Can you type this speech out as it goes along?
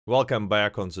Welcome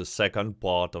back on the second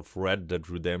part of Red Dead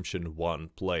Redemption 1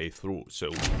 playthrough.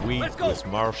 So we, with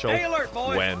Marshal,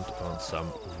 went on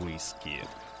some risky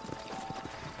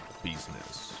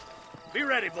business. Be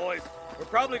ready, boys. We're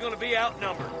probably gonna be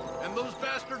outnumbered. And those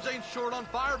bastards ain't short on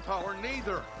firepower,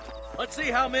 neither. Let's see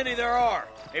how many there are.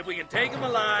 If we can take them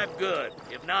alive, good.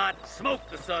 If not, smoke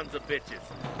the sons of bitches.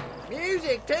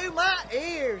 Music to my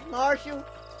ears, Marshal.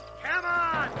 Come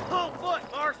on! Full foot,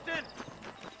 Marston!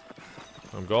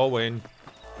 I'm going.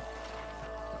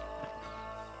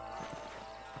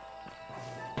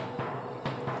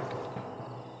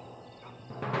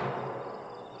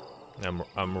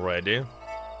 I'm ready.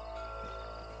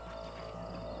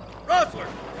 Rustler!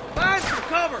 Find some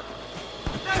cover!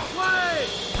 This way!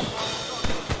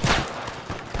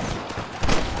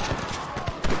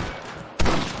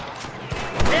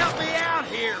 Help me out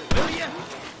here, will you?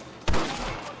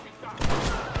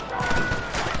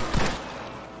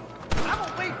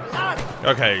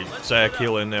 Okay, they're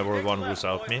killing everyone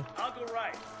without me. I'll go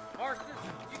right. Marston,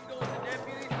 you can go with the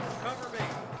deputies and cover me.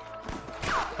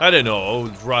 I don't know, I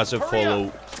would rather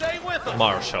follow Stay with them.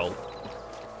 Marshal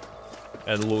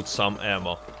and loot some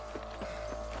ammo.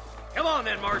 Come on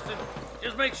then, Marston.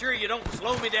 Just make sure you don't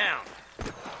slow me down.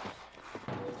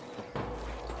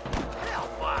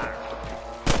 Hellfire!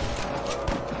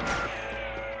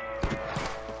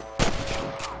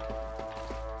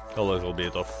 A little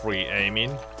bit of free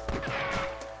aiming.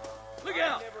 Look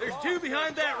out! There's two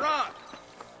behind that rock!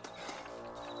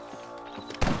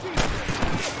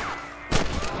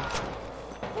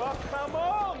 Well, come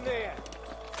on then!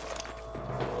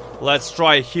 Let's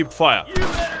try hip fire.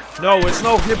 No, it's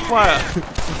no hip fire.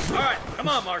 Alright, come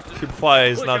on, Marston. Hip fire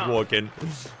is Push not on. working.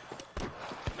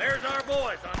 There's our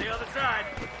boys on the other side.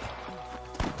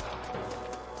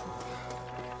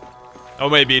 Or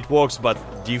maybe it works, but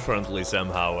differently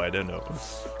somehow, I don't know.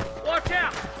 Watch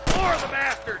out! More of the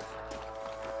bastards!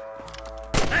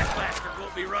 That bastard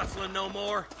won't be rustling no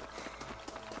more.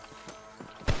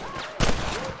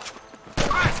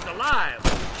 Christ alive!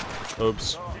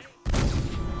 Oops.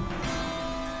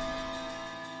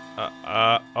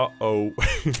 Uh-oh.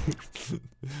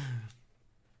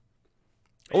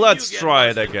 Let's try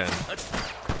it again.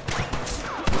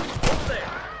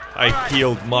 I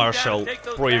killed Marshal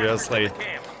previously.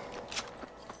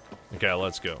 Okay,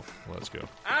 let's go. Let's go.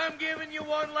 I'm giving you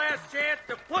one last chance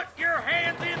to put your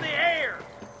hands in the air.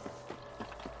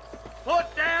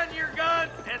 Put down your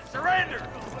guns and surrender.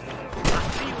 I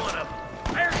see one of them.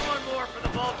 There's one more for the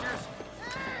vultures.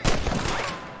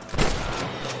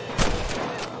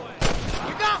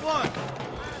 You got one.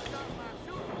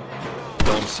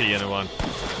 Don't see anyone.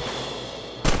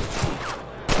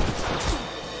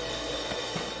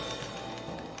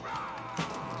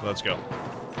 Let's go.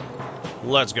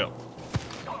 Let's go.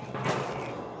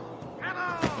 Come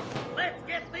on. Let's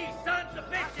get these sons of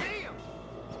bitches.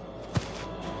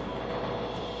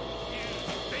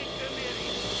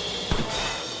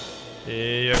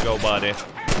 Here you go, buddy.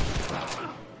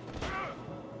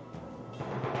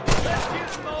 Let's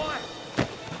shoot him, boy.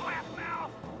 Slap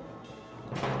mouth.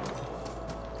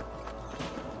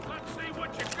 Let's see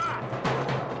what you got.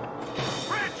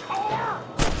 French whore.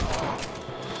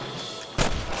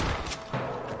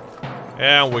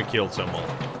 And we killed someone.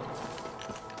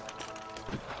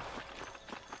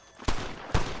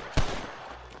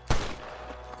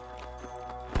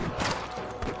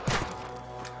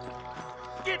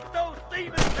 Get those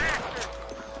thieving bastards!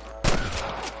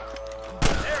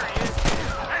 There he is.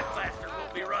 That bastard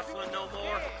won't be rustling no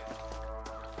more.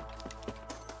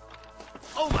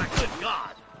 Oh my good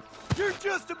God! You're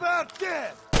just about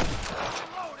dead.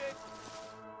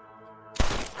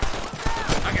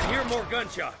 I can hear more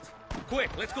gunshots. Quick,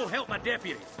 let's go help my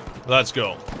deputies. Let's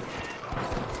go.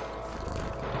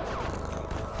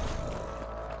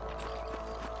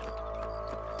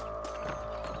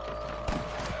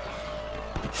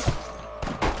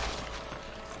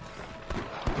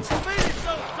 Finish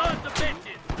those sons of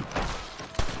bitches!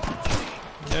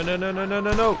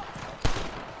 No.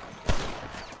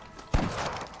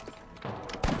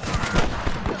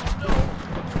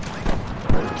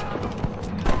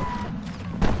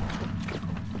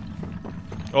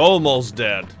 Almost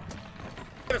dead.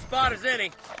 Good a spot as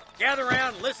any. Gather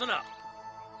around and listen up.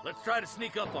 Let's try to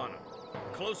sneak up on them.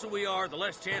 The closer we are, the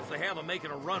less chance they have of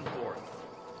making a run for it.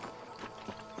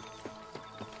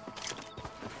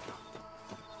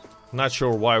 Not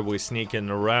sure why we're sneaking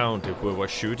around if we were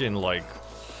shooting like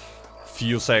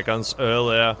few seconds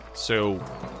earlier, so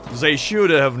they should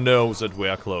have known that we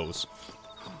are close.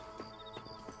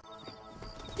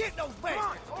 Get those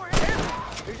bastards!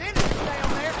 There's enemies down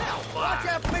there! Watch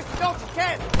out for Mr. Gulch's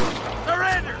cabin!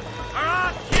 Surrender! Or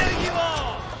I'll kill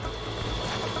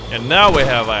And now we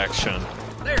have action.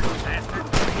 There's the bastard.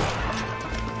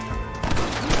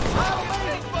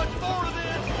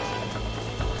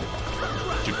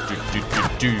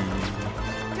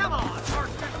 Come on,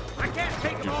 Marston. I can't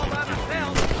take them all by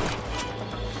myself.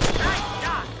 Nice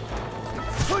shot.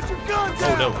 Put your gun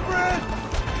down, no. Fred!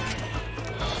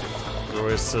 There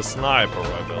is a sniper,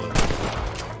 I believe.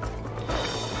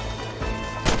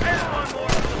 There's one more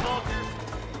for the vultures.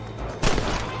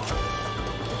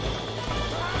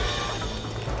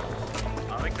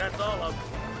 I think that's all of them.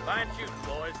 Fine shooting,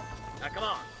 boys. Now come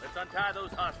on, let's untie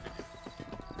those hostages.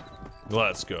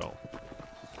 Let's go.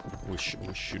 We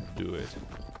should do it.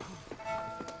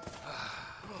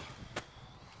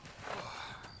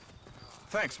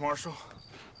 Thanks, Marshal.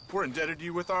 We're indebted to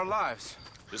you with our lives.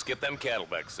 Just get them cattle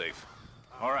back safe.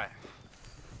 All right.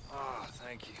 Oh,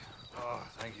 thank you. Oh,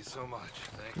 thank you so much.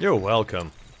 Thank you. You're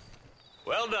welcome.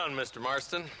 Well done, Mr.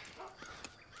 Marston.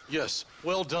 Yes,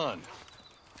 well done.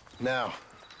 Now,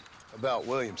 about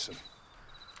Williamson.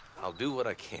 I'll do what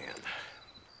I can.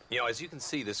 You know, as you can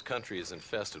see, this country is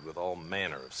infested with all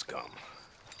manner of scum.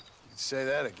 You'd say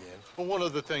that again. Well, one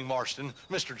other thing, Marston.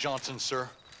 Mr. Johnson, sir.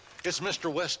 It's Mr.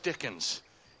 Wes Dickens.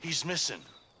 He's missing.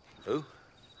 Who?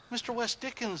 Mr. Wes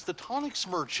Dickens, the tonics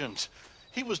merchant.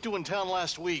 He was due in town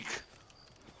last week.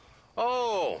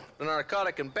 Oh, the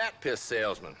narcotic and bat piss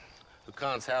salesman who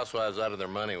cons housewives out of their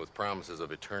money with promises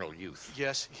of eternal youth.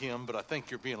 Yes, him, but I think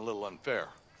you're being a little unfair.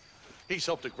 He's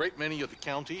helped a great many of the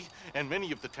county, and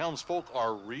many of the townsfolk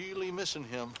are really missing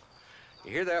him.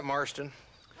 You hear that, Marston?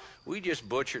 We just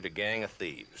butchered a gang of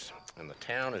thieves, and the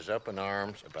town is up in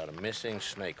arms about a missing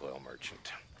snake oil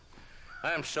merchant.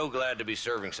 I am so glad to be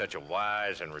serving such a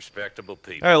wise and respectable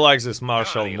people. I like this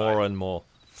Marshal Come on, more Eli. and more.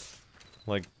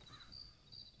 Like,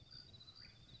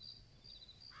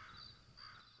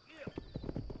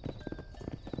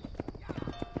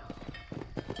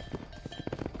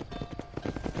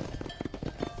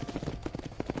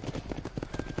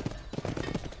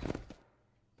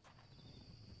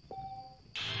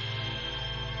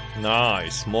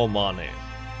 nice, more money.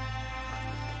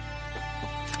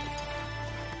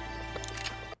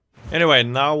 Anyway,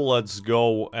 now let's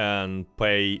go and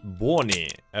pay Bonnie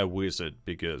a visit,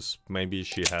 because maybe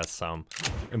she has some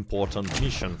important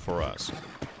mission for us.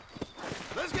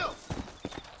 Let's go!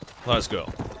 Let's go.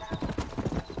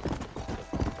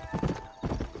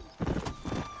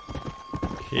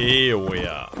 Here we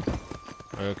are.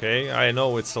 Okay, I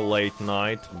know it's a late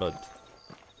night, but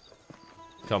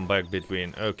come back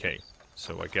between. Okay,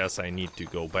 so I guess I need to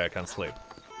go back and sleep.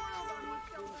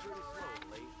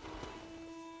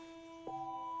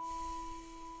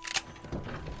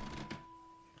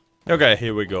 Okay,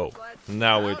 here we go.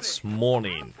 Now it's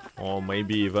morning, or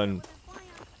maybe even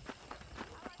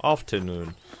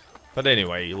afternoon. But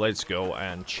anyway, let's go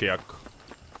and check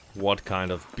what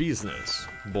kind of business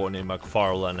Bonnie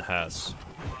McFarlane has.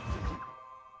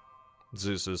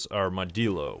 This is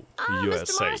Armadillo,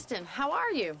 USA. Mr. Marston, how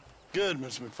are you? Good,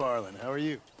 Miss McFarlane. How are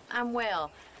you? I'm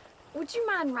well. Would you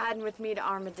mind riding with me to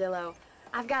Armadillo?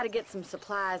 I've got to get some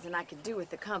supplies and I could do with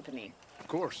the company. Of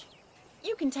course.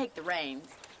 You can take the reins.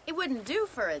 It wouldn't do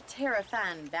for a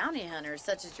terrifying bounty hunter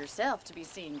such as yourself to be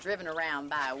seen driven around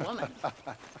by a woman.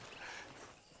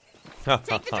 Take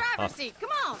the driver's seat, come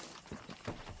on!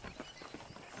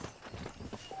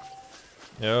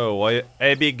 Oh,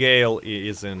 Abigail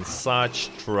is in such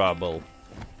trouble.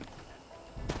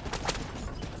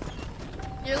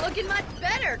 You're looking much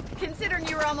better, considering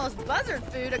you were almost buzzard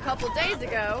food a couple days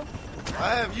ago.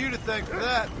 I have you to thank for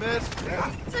that, miss.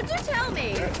 So do tell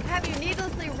me, have you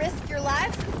needlessly risked your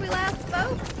life since we last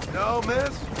spoke? No,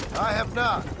 miss. I have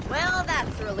not. Well,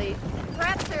 that's a relief.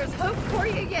 Perhaps there's hope for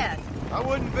you yet. I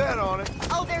wouldn't bet on it.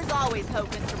 Oh, there's always hope,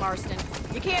 Mr. Marston.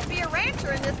 You can't be a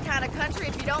rancher in this kind of country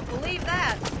if you don't believe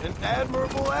that. An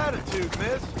admirable attitude,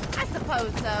 miss. I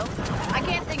suppose so. I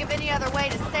can't think of any other way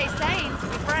to stay sane, to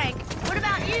be frank. What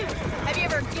about you? Have you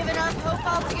ever given up hope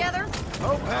altogether?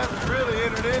 Hope hasn't really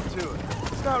entered into it.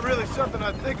 It's not really something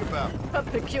I think about. A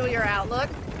peculiar outlook.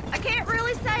 I can't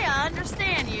really say I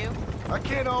understand you. I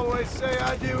can't always say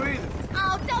I do either.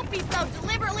 Oh, don't be so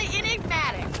deliberately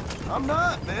enigmatic. I'm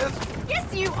not, miss.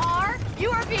 Yes, you are.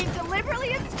 You are being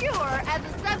deliberately obscure as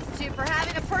a substitute for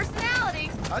having a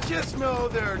personality. I just know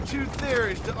there are two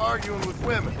theories to arguing with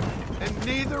women, and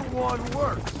neither one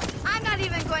works. I'm not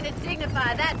even going to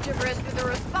dignify that gibberish with a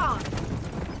response.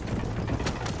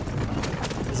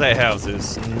 They have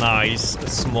this nice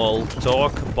small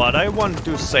talk, but I want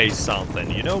to say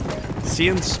something, you know?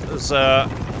 Since the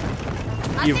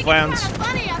events... I think it's kind of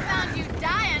funny I found you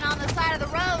dying on the side of the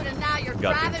road and now you're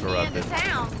Got driving me into interrupted.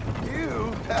 town.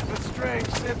 You have a strange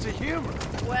sense of humor.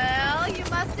 Well, you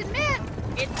must admit,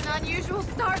 it's an unusual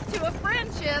start to a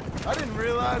friendship. I didn't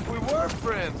realize we were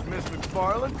friends, Miss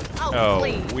McFarland. Oh,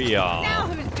 please. We are. Now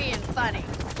who's being funny?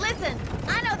 Listen,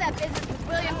 I know that business with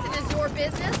Williamson is your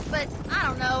business, but I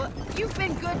don't know. You've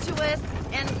been good to us,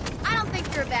 and I don't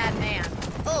think you're a bad man.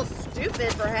 A little stupid,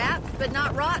 perhaps, but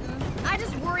not rotten. I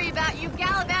just worry about you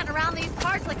gallivanting around these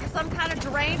parts like you're some kind of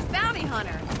deranged bounty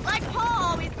hunter. Like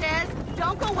Paul always says,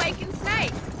 don't go waking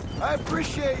snakes. I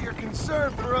appreciate your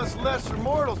concern for us lesser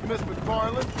mortals, Miss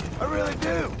McFarland. I really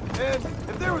do. And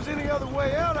if there was any other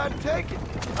way out, I'd take it.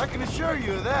 I can assure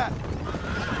you of that.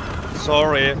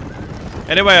 Sorry.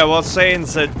 Anyway, I was saying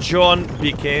that John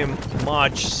became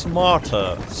much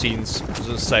smarter since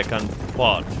the second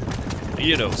part.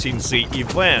 You know, since the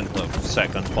event of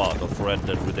second part of Red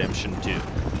Dead Redemption 2.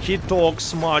 He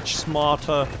talks much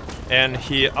smarter and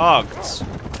he acts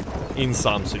in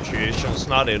some situations,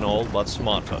 not in all, but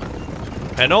smarter.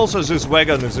 And also this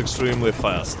wagon is extremely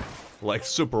fast. Like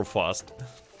super fast.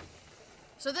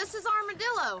 So this is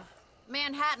Armadillo.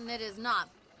 Manhattan it is not,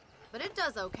 but it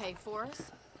does okay for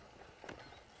us.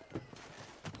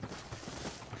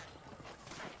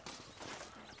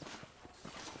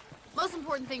 Most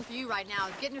important thing for you right now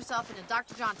is getting yourself into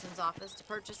Dr. Johnson's office to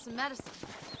purchase some medicine.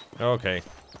 Okay.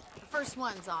 The first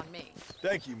one's on me.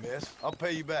 Thank you, miss. I'll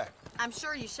pay you back. I'm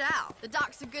sure you shall. The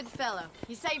doc's a good fellow.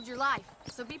 He saved your life,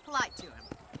 so be polite to him.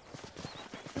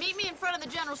 Meet me in front of the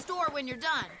general store when you're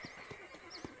done.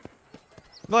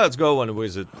 Let's go and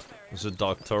visit the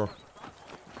doctor.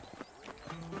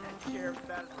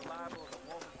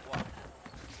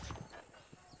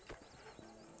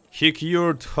 He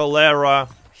cured cholera.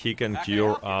 He can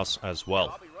cure us as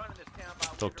well.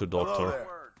 Talk to doctor.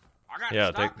 I got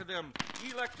Yeah, stock of them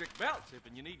electric belts if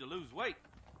you need to lose weight.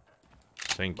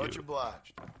 Thank Much you.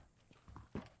 obliged.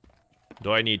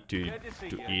 Do I need to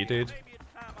eat it? Maybe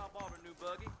it's time I bought a new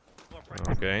buggy.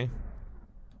 Okay.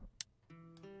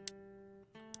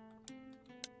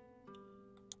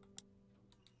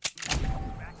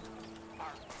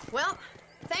 Well,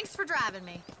 thanks for driving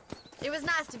me. It was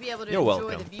nice to be able to You're enjoy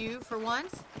welcome. the view for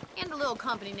once. And a little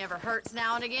company never hurts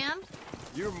now and again.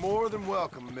 You're more than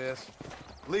welcome, miss.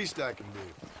 Least I can do.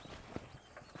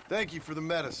 Thank you for the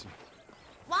medicine.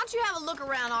 Why don't you have a look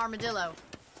around Armadillo?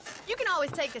 You can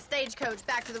always take a stagecoach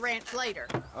back to the ranch later.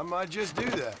 I might just do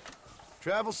that.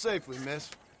 Travel safely, miss.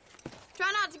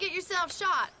 Try not to get yourself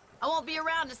shot. I won't be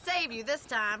around to save you this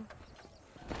time.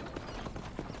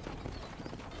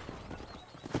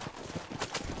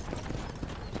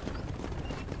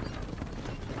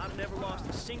 I've never lost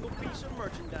a single piece of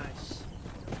merchandise.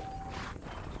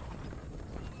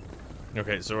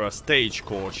 Okay, so a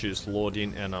stagecoach is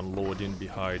loading and unloading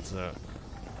behind the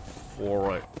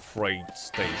freight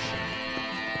station.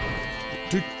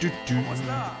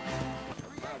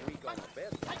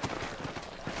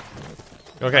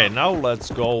 Okay, now let's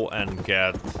go and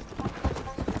get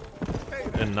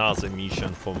another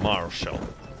mission for Marshal.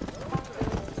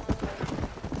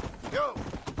 Go.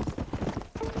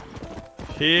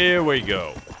 Here we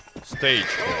go.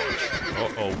 Stagecoach.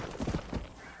 Uh-oh.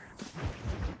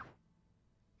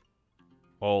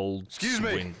 Old Excuse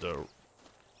me. window.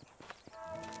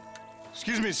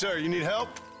 Excuse me, sir. You need help?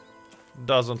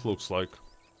 Doesn't looks like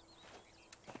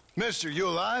Mister, you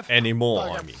alive?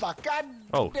 anymore, I mean. Fuck, God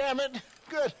Oh. damn it.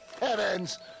 Good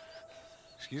heavens.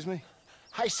 Excuse me?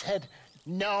 I said,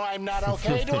 no, I'm not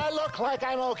okay. Do I look like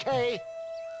I'm okay?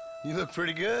 You look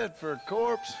pretty good for a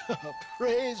corpse.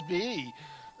 Praise be.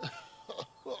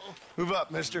 Move up,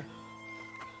 mister.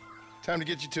 Time to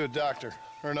get you to a doctor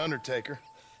or an undertaker.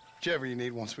 Whichever you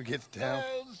need once we get to town.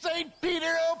 St.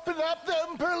 Peter, open up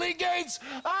them pearly gates.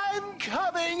 I'm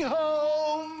coming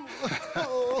home.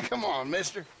 Come on,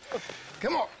 mister.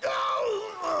 Come on.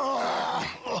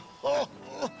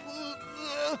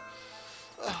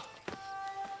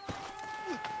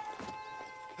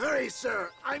 Hurry, sir.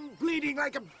 I'm bleeding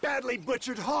like a badly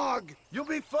butchered hog. You'll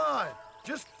be fine.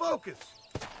 Just focus.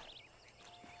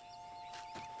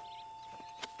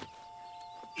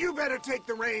 You better take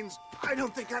the reins. I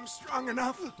don't think I'm strong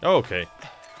enough. Okay.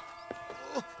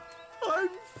 I'm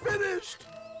finished.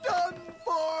 Done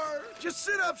for. Just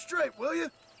sit up straight, will you?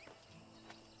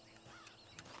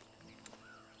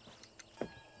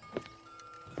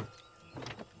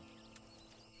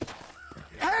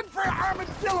 Head for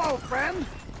Armadillo, friend.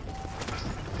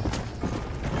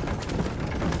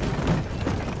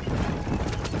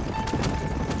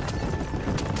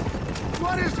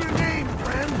 What is your name,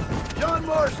 friend? John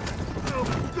Marston. Oh,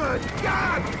 good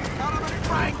God! Out of the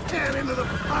frying pan into the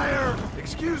fire!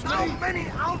 Excuse me? How many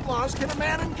outlaws can a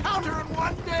man encounter in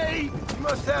one day? You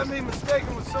must have me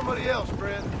mistaken with somebody else,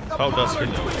 friend. The How does he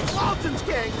Pollard know? Twin Walton's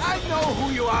gang. I know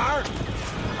who you are.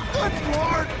 Good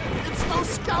Lord! It's those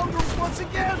scoundrels once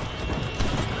again.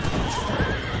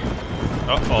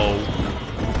 Uh-oh.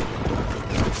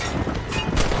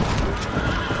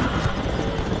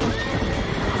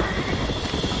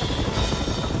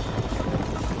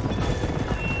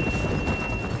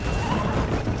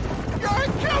 You're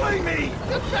killing me!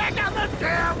 Get back on the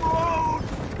damn road!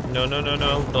 No, no, no,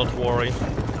 no, don't worry.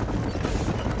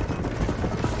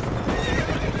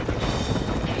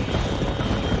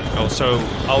 Also,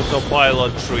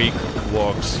 autopilot trick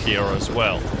works here as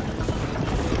well.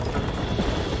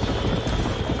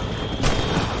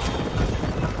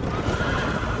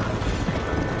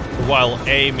 While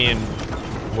aiming,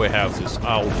 we have this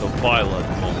autopilot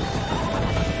mode.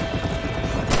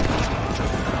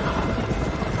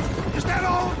 Is that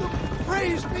all of them?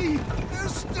 Praise me!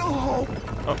 There's still hope!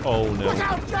 Uh-oh, no. Look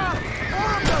out, John!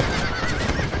 More of them!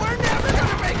 We're never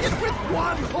gonna make it with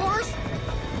one horse!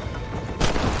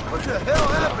 What the hell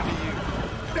happened to you?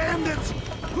 Bandits!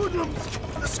 Hoodlums!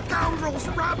 The scoundrels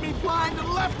robbed me blind and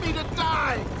left me to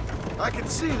die! I can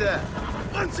see that.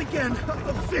 Once again,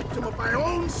 a victim of my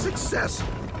own success.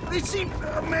 They seem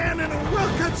a man in a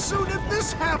well-cut suit and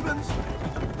this happens.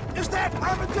 Is that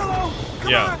Armadillo? Come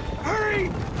Yeah. on,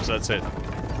 hurry! So that's it.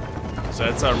 So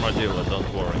that's Armadillo,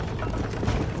 don't worry.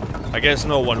 I guess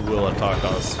no one will attack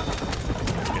us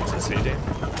in the city.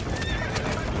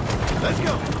 Let's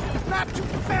go. Not too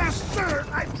fast, sir.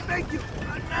 I beg you.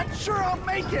 I'm not sure I'll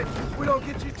make it. If we don't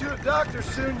get you to a doctor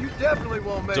soon, you definitely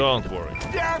won't make it. Don't worry.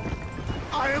 Dad,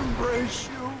 I embrace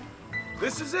you.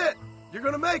 This is it. You're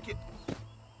gonna make it.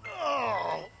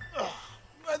 Oh,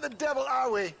 where the devil are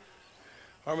we?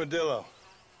 Armadillo,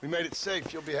 we made it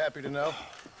safe. You'll be happy to know.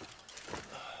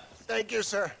 Thank you,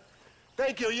 sir.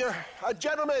 Thank you. You're a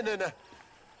gentleman and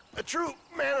a true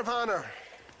man of honor.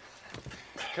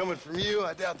 Coming from you,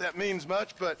 I doubt that means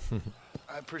much, but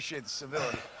I appreciate the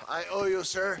civility. I owe you,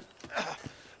 sir.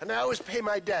 And I always pay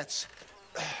my debts.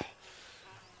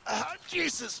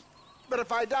 Jesus. But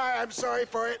if I die, I'm sorry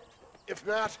for it. If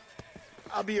not,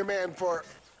 I'll be your man for...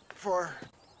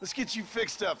 Let's get you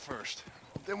fixed up first.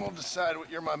 Then we'll decide what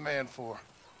you're my man for.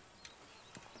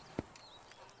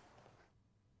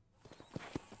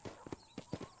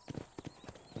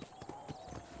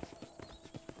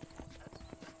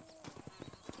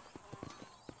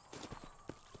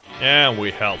 And we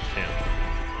helped him.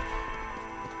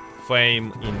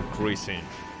 Fame increasing.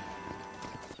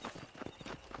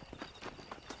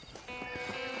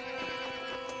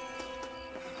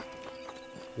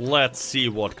 Let's see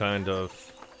what kind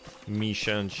of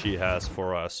mission she has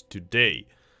for us today.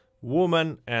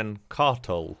 Woman and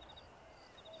cattle.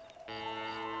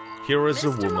 Here is a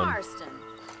Mr. woman. Marston,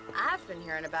 I've been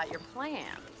hearing about your plans.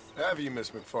 Have you,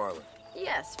 Miss McFarland?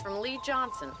 Yes, from Lee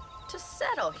Johnson. To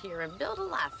settle here and build a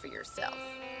life for yourself.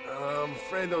 I'm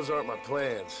afraid those aren't my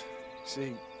plans.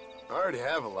 See, I already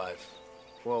have a life.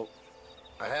 Well,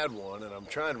 I had one, and I'm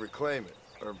trying to reclaim it.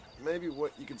 Or maybe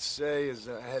what you could say is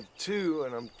I had two,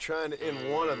 and I'm trying to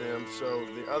end one of them so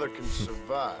the other can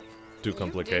survive. Too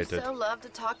complicated. You do so love to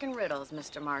talk in riddles,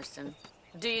 Mr. Marston.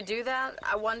 Do you do that,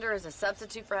 I wonder, as a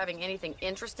substitute for having anything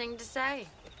interesting to say?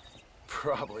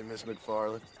 Probably, Miss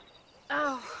McFarland.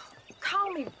 Oh,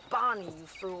 call me Bonnie, you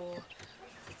fool.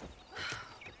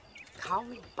 Call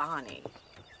me Bonnie.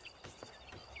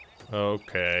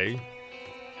 Okay.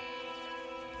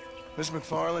 Miss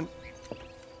McFarland,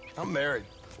 I'm married.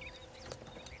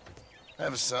 I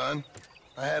have a son.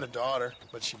 I had a daughter,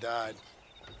 but she died.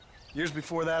 Years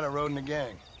before that, I rode in a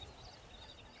gang.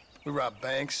 We robbed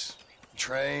banks,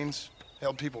 trains,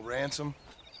 held people ransom.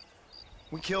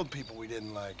 We killed people we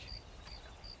didn't like.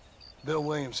 Bill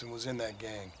Williamson was in that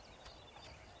gang.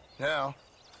 Now,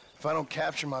 if I don't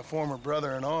capture my former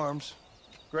brother in arms,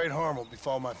 great harm will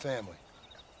befall my family.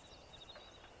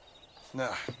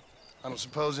 Now, I don't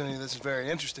suppose any of this is very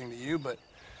interesting to you, but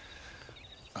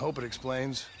I hope it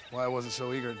explains why I wasn't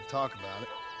so eager to talk about it.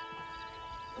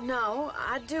 No,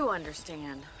 I do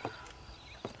understand.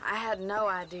 I had no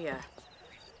idea.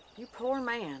 You poor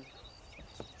man.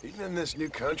 Even in this new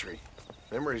country,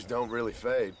 memories don't really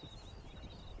fade.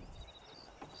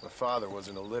 My father was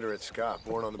an illiterate Scot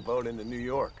born on the boat into New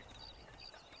York.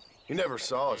 He never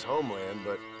saw his homeland,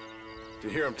 but to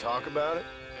hear him talk about it,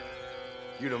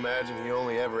 you'd imagine he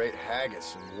only ever ate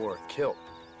haggis and wore a kilt.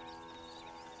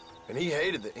 And he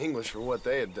hated the English for what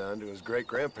they had done to his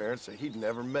great-grandparents that he'd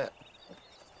never met.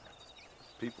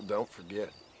 People don't forget.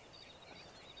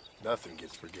 nothing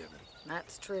gets forgiven.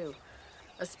 That's true.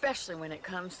 Especially when it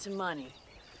comes to money.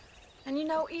 And you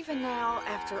know, even now,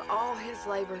 after all his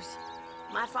labors,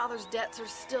 my father's debts are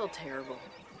still terrible.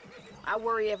 I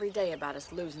worry every day about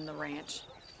us losing the ranch.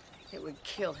 It would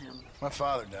kill him. My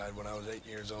father died when I was 8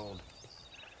 years old.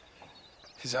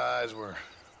 His eyes were,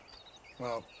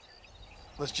 well,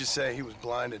 let's just say he was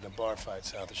blinded in a bar fight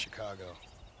south of Chicago.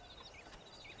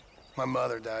 My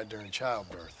mother died during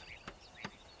childbirth.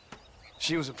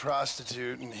 She was a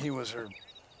prostitute and he was her,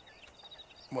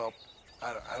 well,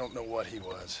 I don't know what he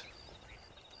was.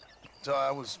 So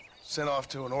I was sent off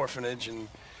to an orphanage and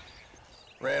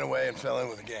ran away and fell in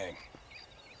with a gang.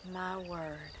 My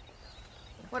word.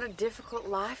 What a difficult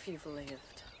life you've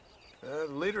lived. The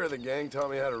leader of the gang taught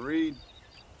me how to read,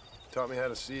 taught me how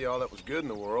to see all that was good in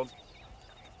the world.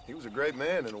 He was a great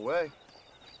man in a way.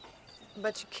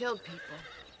 But you killed people.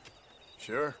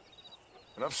 Sure.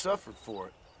 And I've suffered for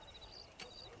it.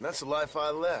 And that's the life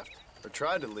I left, or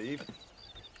tried to leave.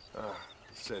 I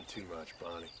said too much,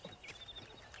 Bonnie.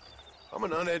 I'm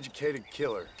an uneducated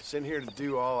killer, sent here to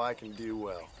do all I can do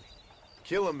well.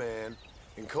 Kill a man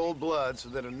in cold blood so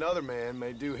that another man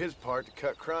may do his part to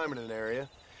cut crime in an area,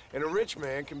 and a rich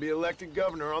man can be elected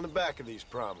governor on the back of these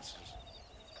promises.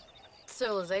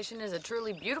 Civilization is a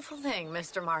truly beautiful thing,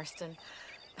 Mr. Marston.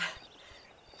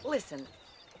 Listen,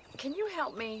 can you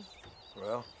help me?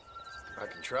 Well, I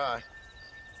can try.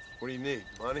 What do you need,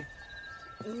 money?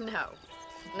 No,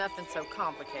 nothing so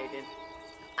complicated.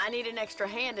 I need an extra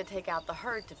hand to take out the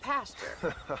herd to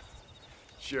pasture.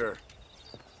 Sure.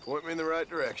 Point me in the right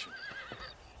direction.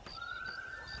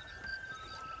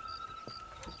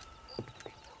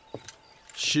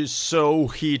 She's so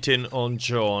hitting on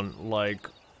John, like,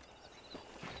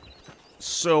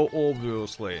 so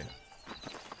obviously.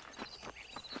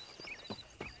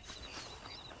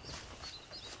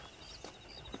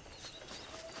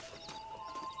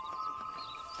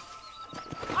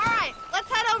 Alright,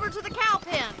 let's head over to the cow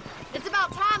pen. It's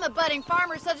about time a budding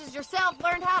farmer such as yourself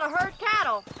learned how to herd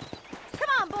cattle. Come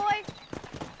on, boy.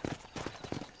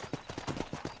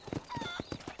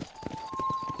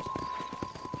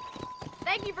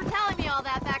 Thank you for telling me all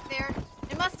that back there.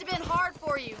 It must have been hard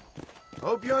for you.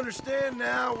 Hope you understand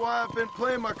now why I've been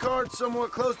playing my cards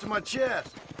somewhat close to my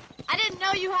chest. I didn't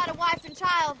know you had a wife and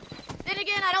child. Then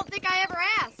again, I don't think I ever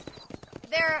asked.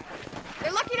 They're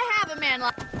lucky to have a man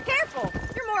like... Careful!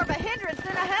 You're more of a hindrance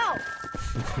than a help.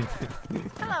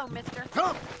 Hello, mister.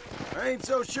 Huh? I ain't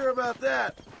so sure about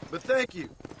that, but thank you.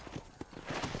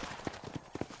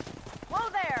 Whoa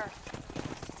there!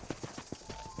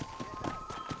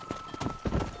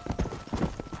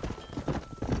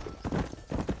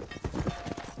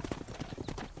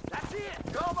 That's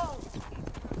it! Come on!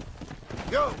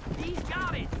 Go! He's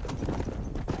got it!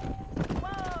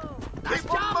 Whoa! Nice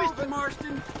job, Mr.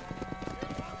 Marston!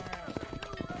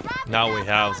 Now we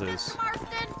have this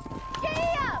Marston!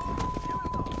 Giddy up!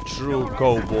 true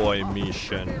cowboy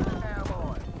mission.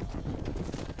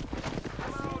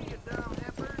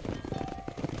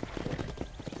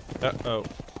 Uh-oh.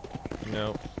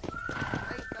 No.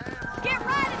 Get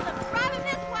riding them! Driving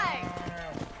this way!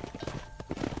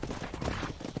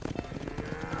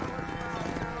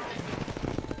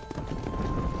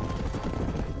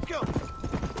 Go!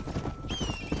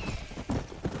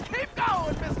 Keep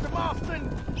going, Mr. Marston!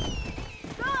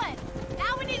 Good!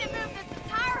 Now we need to move this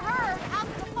entire herd out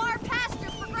to the far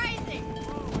pasture for grazing.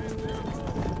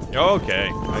 Okay,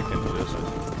 I can do this.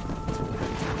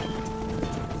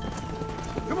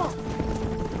 Come on!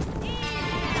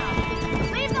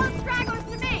 Yeah. Leave those stragglers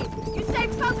to me! You stay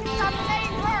focused on the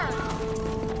main herd!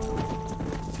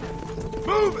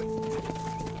 Move it!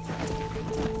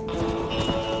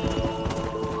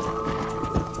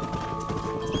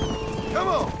 Come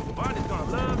on! Barney's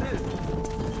gonna love this.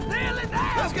 Nail it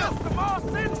down, Let's go. Mr.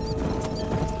 Marston!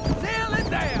 Nail it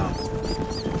down!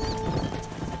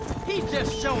 He's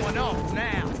just showing off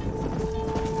now.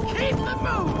 Keep the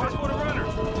move! Watch for the runner.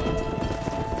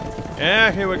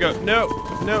 Yeah, here we go. No,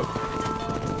 no.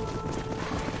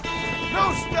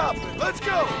 No stopping! Let's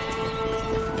go!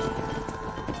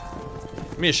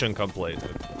 Mission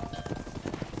completed.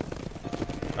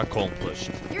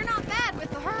 Accomplished. You're not bad with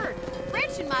the herd.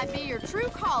 Ranching might be your true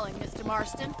calling, Mr.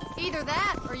 Marston. Either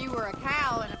that, or you were a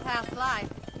cow in a past life.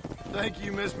 Thank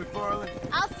you, Miss McFarlane.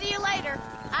 I'll see you later.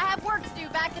 I have work to do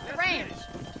back at the ranch.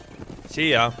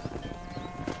 See ya.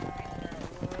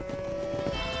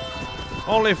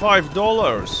 Only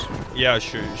 $5. Yeah,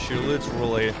 she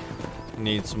literally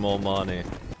needs more money.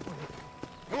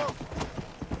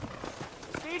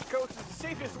 Stagecoach is the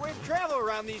safest way to travel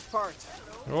around these parts.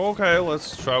 Okay,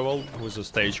 let's travel with a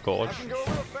stagecoach I can go a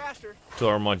little faster. to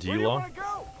Where do you Armadillo. want to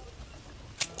go?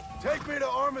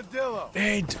 Armadillo.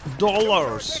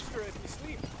 $8.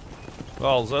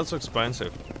 Well, that's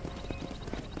expensive.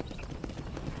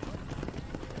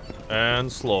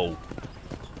 And slow.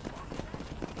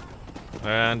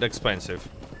 And expensive.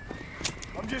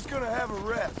 I'm just gonna have a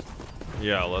rest.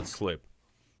 Yeah, let's sleep.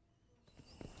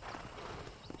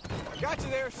 Got you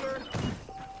there, sir.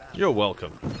 You're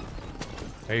welcome.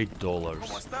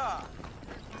 $8.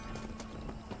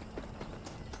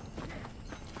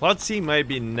 Let's see,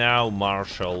 maybe now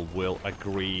Marshal will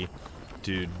agree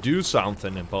to do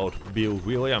something about Bill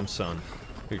Williamson.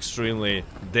 Extremely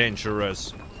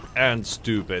dangerous and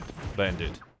stupid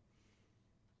bandit.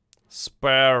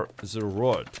 Spare the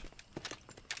rod.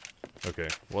 Okay,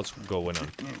 what's going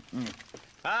on?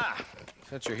 Ah,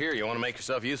 since you're here, you want to make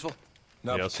yourself useful?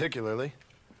 Not Yes. particularly.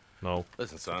 No.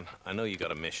 Listen, son, I know you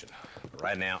got a mission, but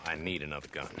right now I need another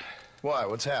gun. Why?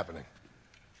 What's happening?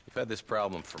 We've had this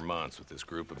problem for months with this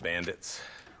group of bandits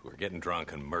who are getting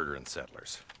drunk and murdering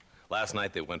settlers. Last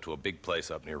night they went to a big place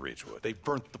up near Ridgewood. They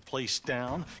burnt the place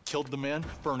down, killed the men,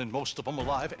 burning most of them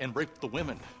alive, and raped the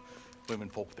women. Women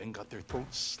folk then got their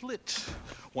throats slit.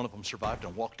 One of them survived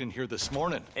and walked in here this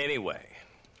morning. Anyway,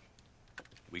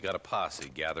 we got a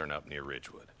posse gathering up near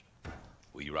Ridgewood.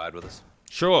 Will you ride with us?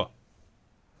 Sure.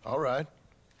 All right.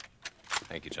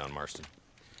 Thank you, John Marston.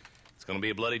 It's gonna be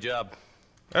a bloody job.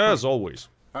 As always.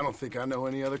 I don't think I know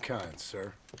any other kind,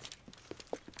 sir.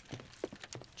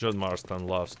 John Marston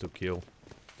loves to kill.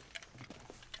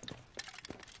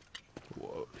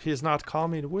 He's not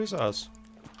coming with us.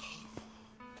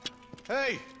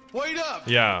 Hey, wait up!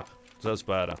 Yeah, that's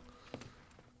better.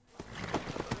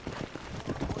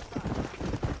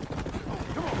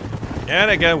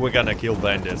 And again, we're gonna kill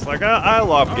bandits. Like, I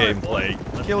love gameplay.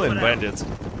 Killing bandits.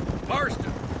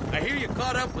 Marston, I hear you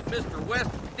caught up with Mr.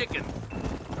 West Dickens.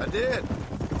 I did.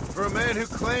 For a man who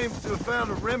claims to have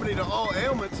found a remedy to all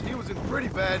ailments, he was in pretty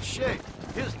bad shape.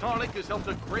 His tonic has helped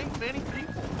a great many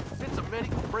people. It's a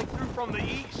medical breakthrough from the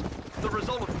East, the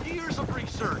result of years of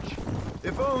research.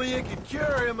 If only it could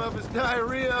cure him of his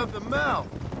diarrhea of the mouth.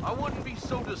 I wouldn't be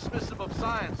so dismissive of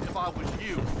science if I was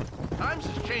you. Times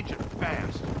is changing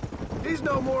fast. He's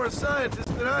no more a scientist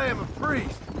than I am a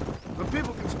priest. But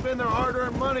people can spend their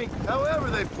hard-earned money however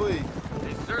they please.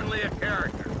 He's certainly a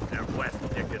character, that West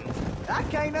Dickens. I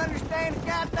can't understand a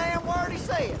goddamn word he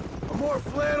said. A more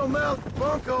flannel-mouthed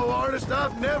bunco artist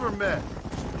I've never met.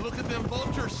 Look at them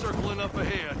vultures circling up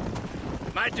ahead.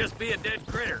 Might just be a dead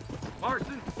critter.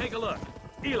 Marston, take a look.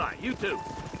 Eli, you too.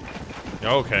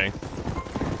 Okay.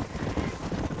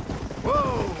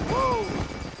 Whoa, whoa.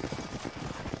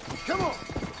 Come on.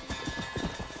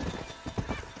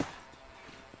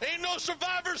 Ain't no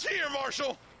survivors here,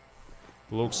 Marshal.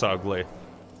 Looks ugly.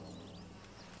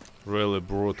 Really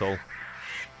brutal.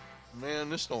 Man,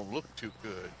 this don't look too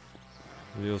good.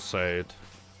 You say it.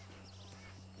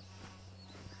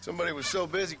 Somebody was so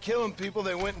busy killing people,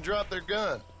 they went and dropped their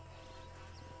gun.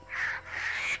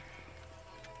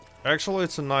 Actually,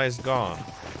 it's a nice gun.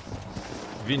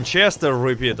 Winchester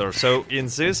repeater. So in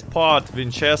this part,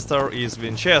 Winchester is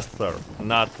Winchester,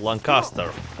 not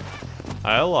Lancaster.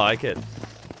 I like it.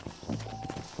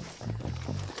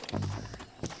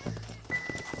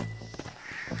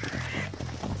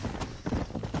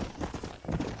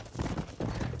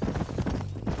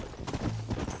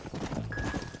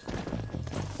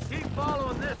 Keep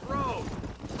following this road.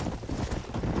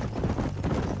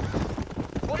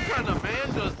 What kind of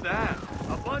man does that?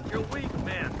 A bunch of weak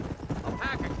men. A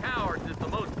pack of cowards is the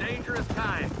most dangerous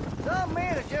kind. Some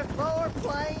men are just born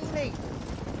plain evil.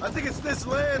 I think it's this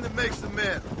land that makes the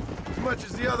men, as much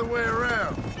as the other way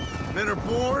around. Men are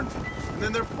born, and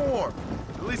then they're formed.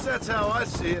 At least that's how I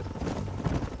see it.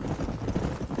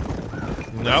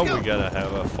 Now we gotta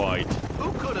have a fight.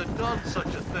 Who could have done such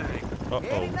a thing?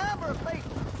 Any number of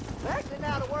people. Especially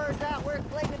now the word's out we're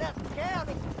cleaning up the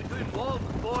county. Between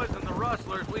Walton's boys and the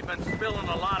rustlers, we've been spilling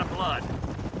a lot of blood.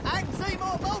 I can see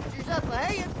more vultures up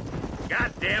ahead.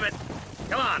 God damn it.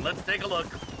 Come on, let's take a look.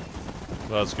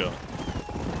 Let's go.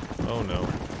 Oh no.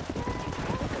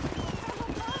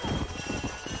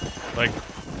 Like,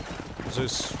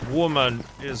 this woman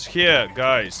is here,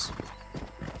 guys.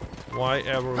 Why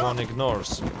everyone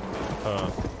ignores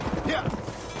her? Yeah.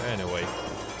 Anyway.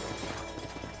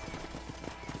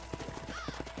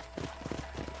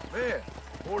 Man,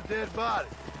 more dead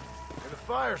bodies. And the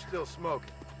fire's still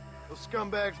smoking. Those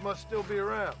scumbags must still be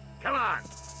around. Come on.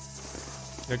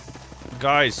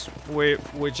 Guys, we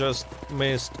just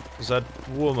missed that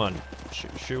woman.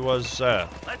 She was there.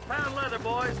 Let's pound leather,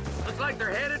 boys. Looks like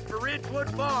they're headed for Ridgewood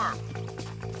Farm.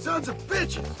 Sons of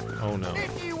bitches! Oh no.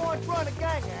 Didn't you once run a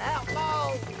gang of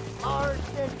outlaws,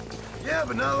 Marston? Yeah,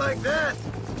 but not like that.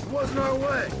 wasn't our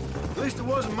way. At least it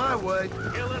wasn't my way.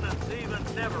 Killing and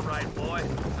thieving never right, boy.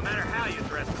 No matter how you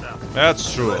dress it up.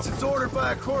 That's true. Unless it's ordered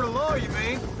by a court of law, you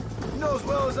mean? You know as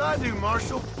well as I do,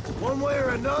 Marshal. One way or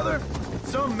another,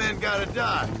 some men gotta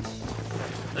die.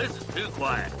 This is too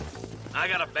quiet. I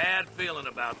got a bad feeling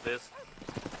about this.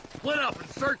 Split up and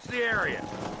search the area.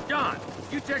 John,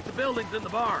 you check the buildings in the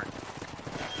barn.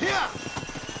 Yeah.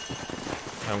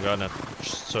 I'm gonna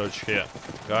search here.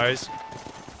 Guys.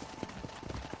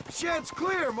 Shed's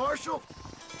clear, Marshal.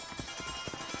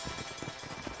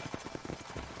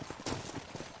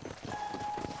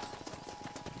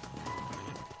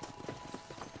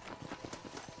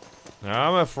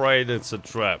 I'm afraid it's a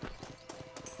trap.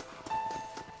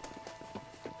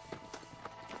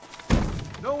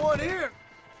 No one here.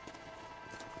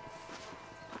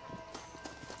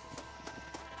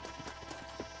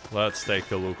 Let's take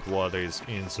a look what is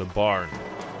in the barn.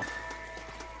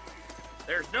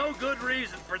 There's no good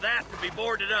reason for that to be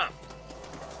boarded up.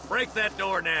 Break that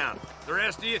door down. The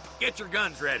rest of you, get your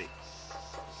guns ready.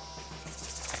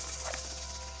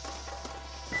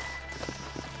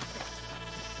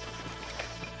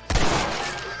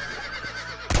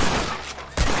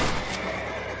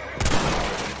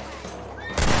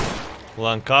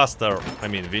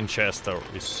 Winchester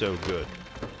is so good.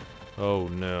 Oh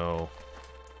no.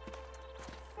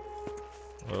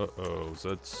 Uh-oh,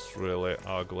 that's really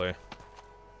ugly.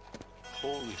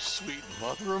 Holy sweet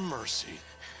mother of mercy.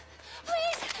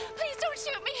 Please don't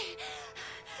shoot me.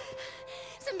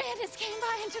 Some bandits came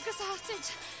by and took us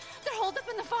hostage. They're holed up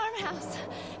in the farmhouse.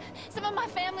 Some of my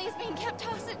family is being kept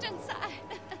hostage inside.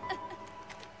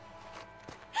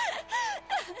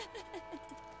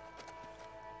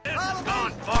 This has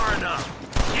gone far enough.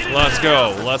 Get in Let's that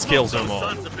go. house. Let's kill Smoke them all.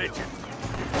 those sons of bitches.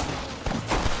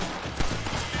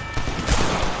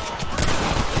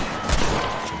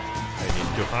 I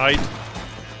need to hide.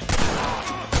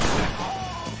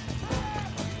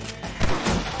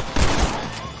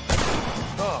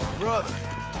 Oh, brother.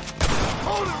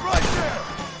 Hold it right there.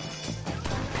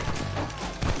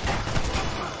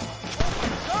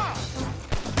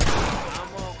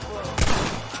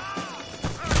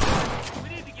 We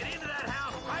need to get into that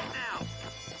house right now.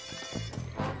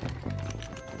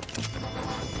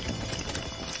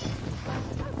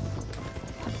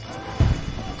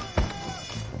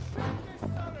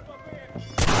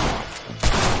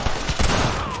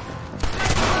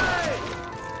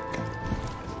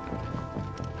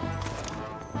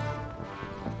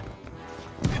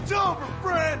 It's over,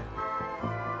 friend.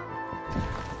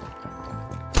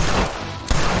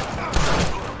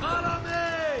 Follow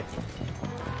me!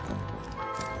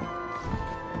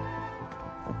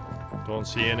 Don't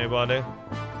see anybody.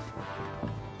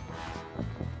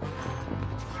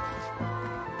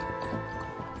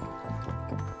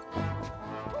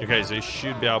 Okay, they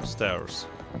should be upstairs.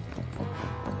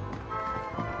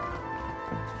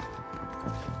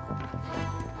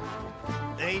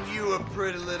 Ain't you a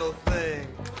pretty little thing?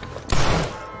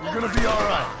 You're gonna be all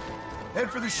right. Head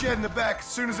for the shed in the back as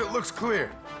soon as it looks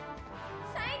clear.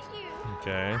 Thank you.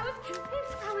 Okay. I was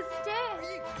convinced I was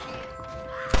dead.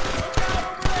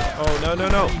 Oh, no, no,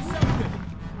 no.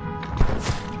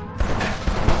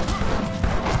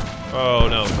 Oh,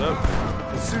 no.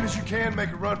 As soon as you can,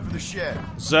 make a run for the shed.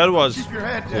 That was Keep your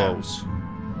head down. close.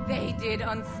 They did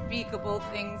unspeakable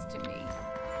things to me.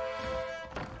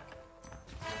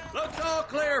 Looks all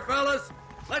clear, fellas.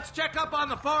 Let's check up on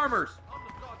the farmers.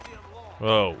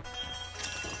 Oh.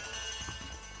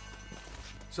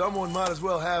 Someone might as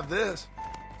well have this.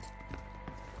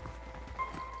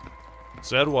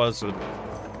 That was a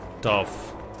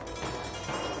tough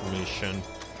mission.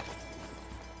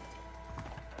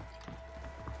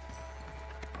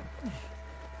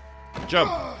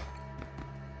 Jump.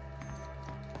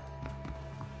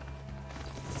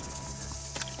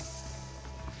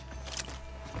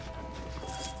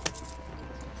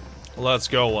 Let's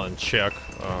go and check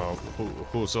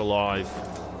who's alive.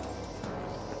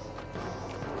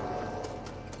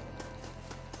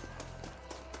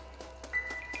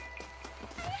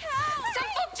 Some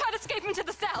folk tried escaping to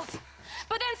the south,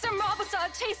 but then some robbers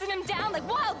started chasing him down like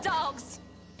wild dogs.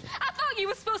 I thought you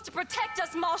were supposed to protect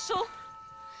us, Marshal.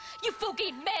 You folk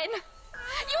ain't men.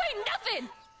 You ain't nothing.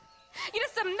 You're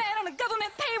just a man on a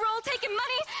government payroll taking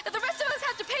money that the rest of us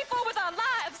have to pay for with our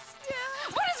lives.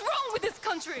 What is wrong with this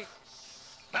country?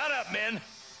 Not up, men.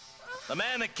 The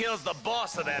man that kills the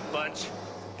boss of that bunch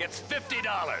gets $50.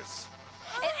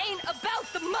 It ain't about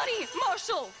the money,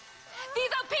 Marshal. These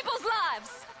are people's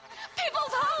lives.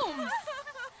 People's homes.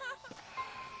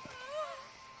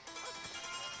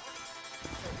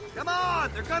 Come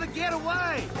on, they're gonna get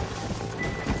away.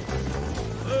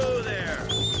 Whoa there.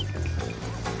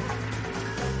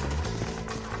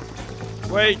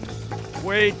 Wait!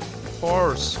 Wait!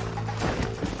 Horse!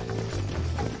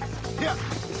 Yeah.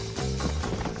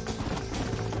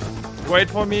 Wait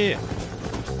for me!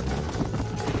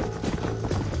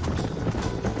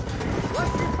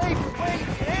 What's your favorite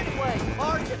wager anyway,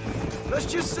 Marshal? Let's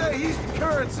just say he's the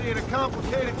currency in a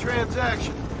complicated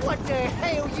transaction. What the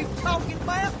hell you talking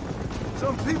about?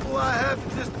 Some people I have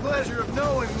the displeasure of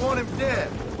knowing want him dead.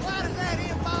 Why does that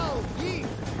involve you?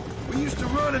 We used to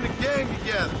run in a gang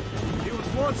together. It was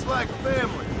once like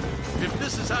family. If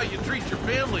this is how you treat your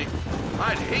family,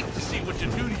 I'd hate to see what you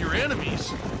do to your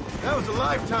enemies. That was a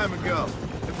lifetime ago.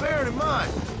 And bearing in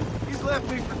mind, he's left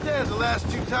me for dead the last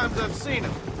 2 times I've seen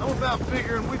him. I'm about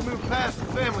figuring we've moved past the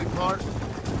family part.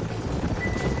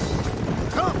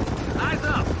 Come! Eyes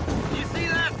up! You see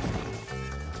that?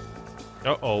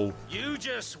 Uh-oh. You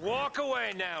just walk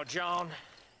away now, John.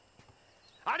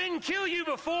 I didn't kill you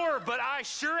before, but I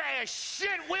sure as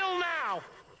shit will now!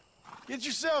 Get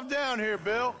yourself down here,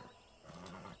 Bill.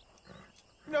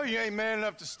 You know you ain't man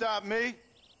enough to stop me.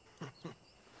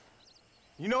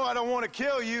 You know I don't want to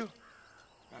kill you,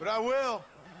 but I will.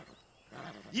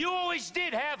 You always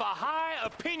did have a high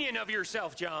opinion of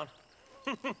yourself, John.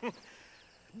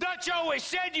 Dutch always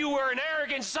said you were an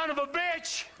arrogant son of a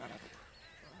bitch.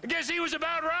 I guess he was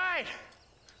about right.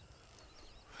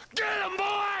 Get him,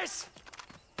 boys!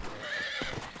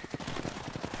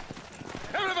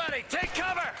 Everybody, take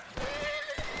cover!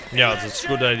 Yeah, that's a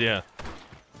good idea.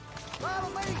 Follow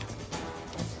me.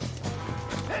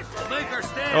 We'll make our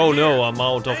stand Oh here. no, I'm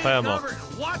out of Stay ammo. covered.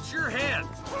 Watch your head.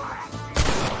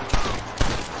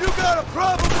 You got a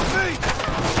problem with me?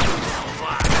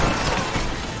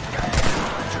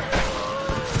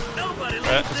 Nobody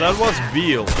That was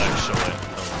Beale, actually.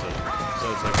 So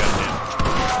it's like a name.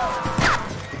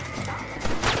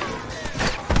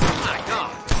 My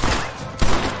God.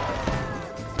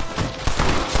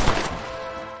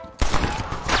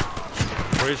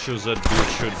 Pretty sure that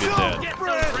dude should be dead. Get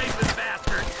those rapist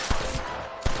bastards.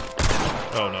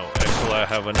 Oh no, actually I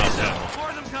have enough ammo. More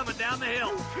of them coming down the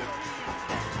hill.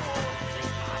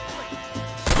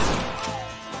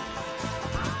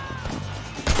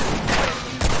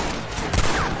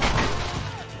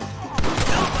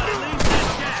 Nobody leaves that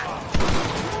shack.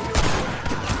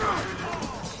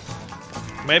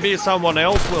 Maybe someone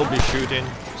else will be shooting.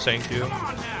 Thank you.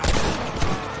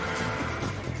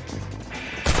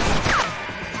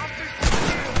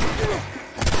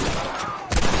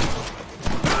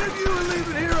 None of you are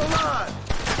leaving here alive.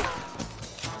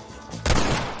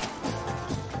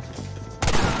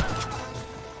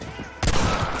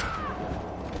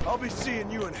 I'll be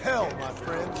seeing you in hell, my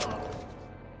friend.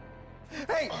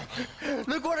 Hey,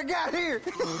 look what I got here.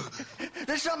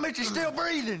 There's something that you're still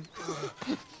breathing.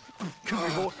 Come here,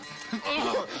 boy.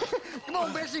 Come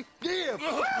on, Bessie. Give.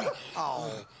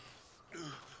 Oh.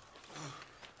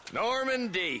 Norman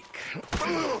Deek.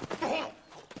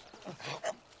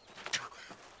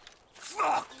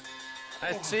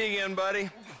 Nice to see you again, buddy.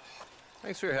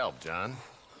 Thanks for your help, John.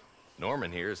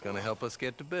 Norman here is going to help us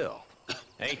get to Bill.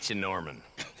 Ain't you, Norman?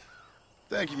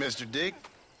 Thank you, Mr. Dick.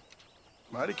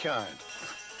 Mighty kind.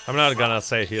 I'm not gonna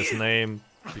say his name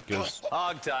because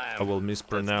Hog time. I will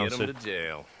mispronounce Let's get him it. to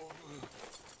jail.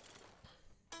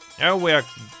 And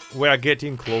we are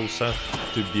getting closer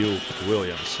to Bill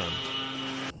Williamson.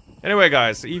 Anyway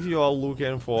guys, if you are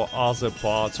looking for other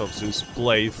parts of this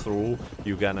playthrough,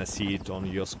 you're gonna see it on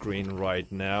your screen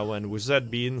right now. And with that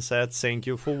being said, thank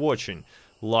you for watching.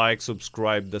 Like,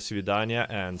 subscribe, до свидания,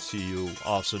 and see you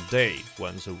other day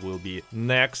when there will be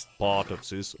next part of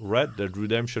this Red Dead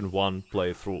Redemption 1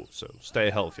 playthrough. So stay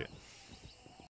healthy.